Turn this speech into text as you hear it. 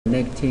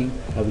connecting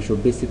a Visual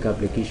Basic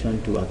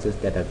application to Access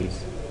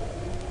database.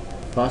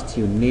 First,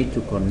 you need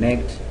to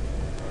connect.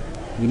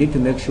 You need to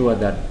make sure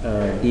that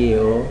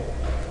DAO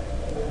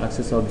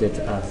access objects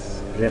are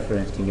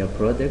referenced in your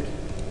project.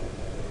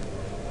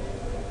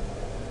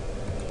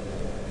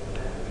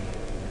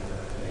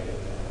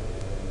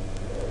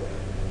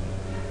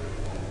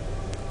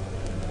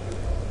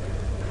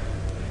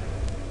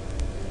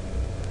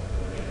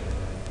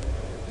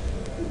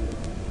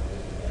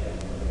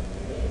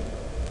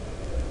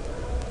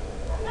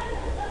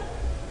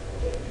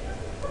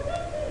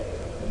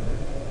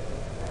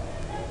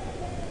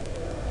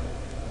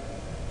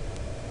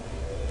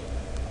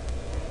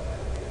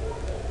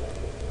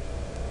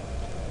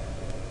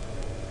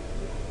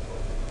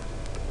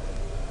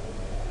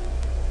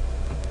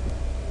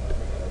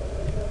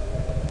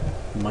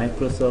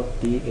 Microsoft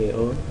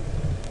DAO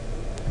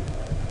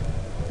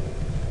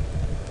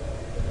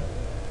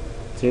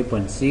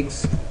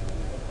 3.6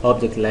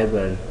 object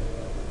library,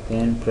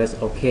 then press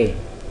OK.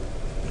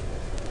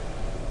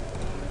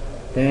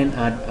 Then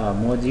add a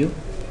module.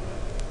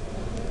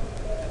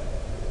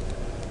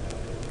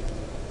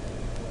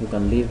 You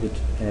can leave it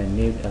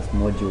named as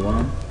module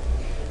 1.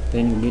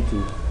 Then you need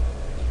to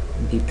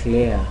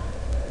declare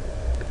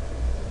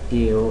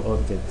DAO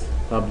objects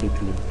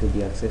publicly to be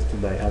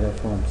accessed by other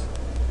forms.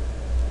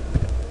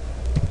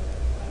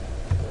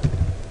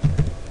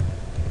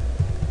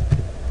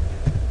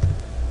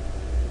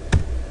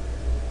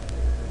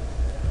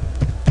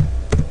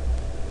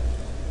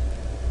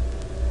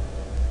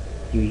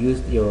 You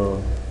use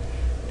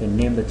the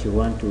name that you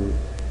want to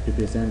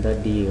represent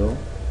that DAO.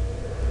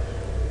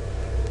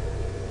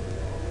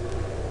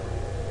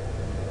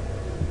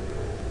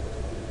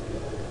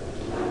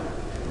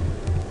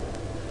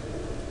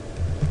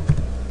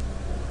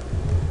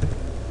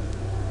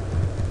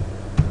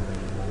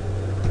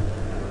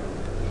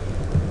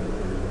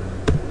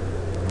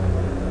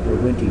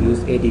 We're going to use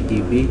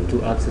ADDB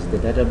to access the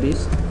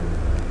database.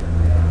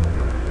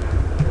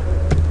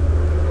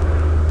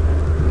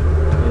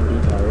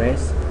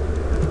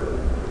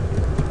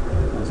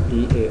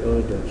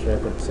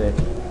 DAO.record set,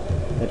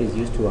 that is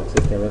used to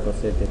access the record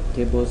set, the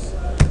tables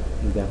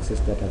in the access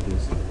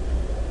database.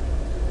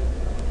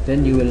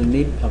 Then you will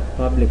need a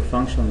public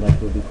function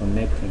that will be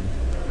connecting,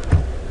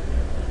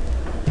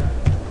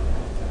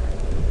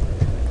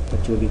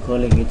 but you'll be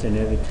calling each and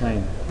every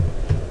time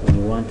when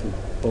you want to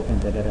open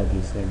the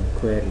database and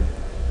query.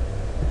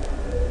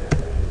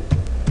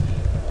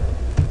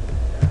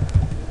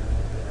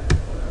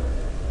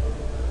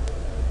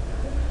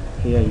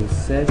 Here you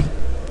set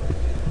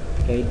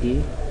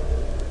ID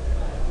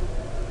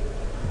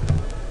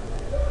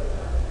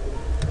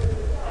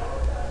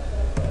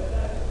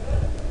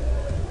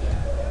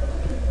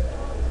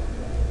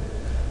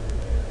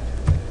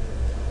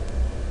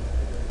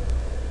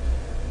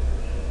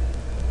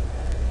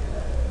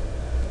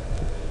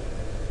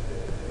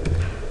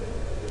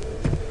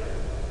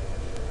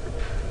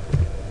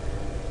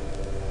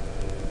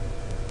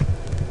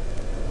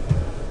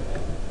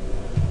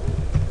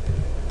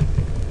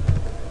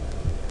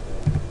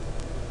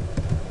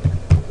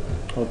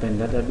open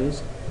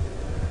database,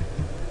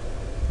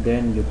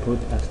 then you put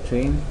a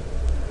string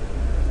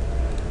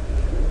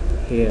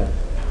here,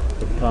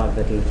 the path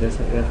that is just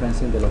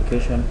referencing the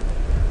location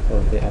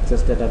of the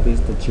access database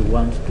that you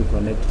want to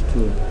connect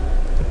to.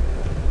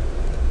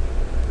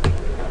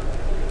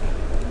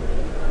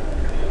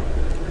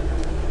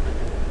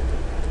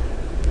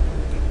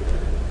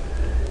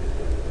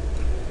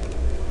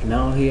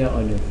 Now here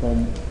on your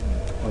form,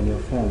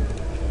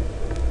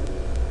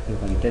 you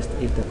can test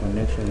if the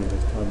connection is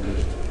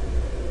established.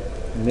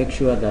 Make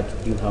sure that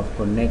you have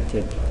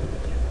connected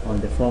on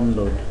the form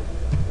load.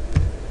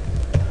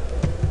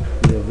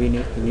 You have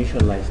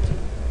initialized.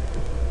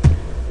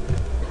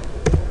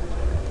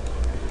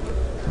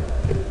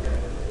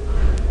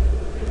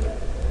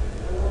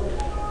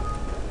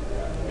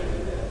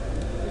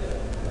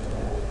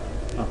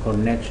 A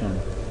connection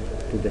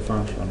to the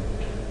function.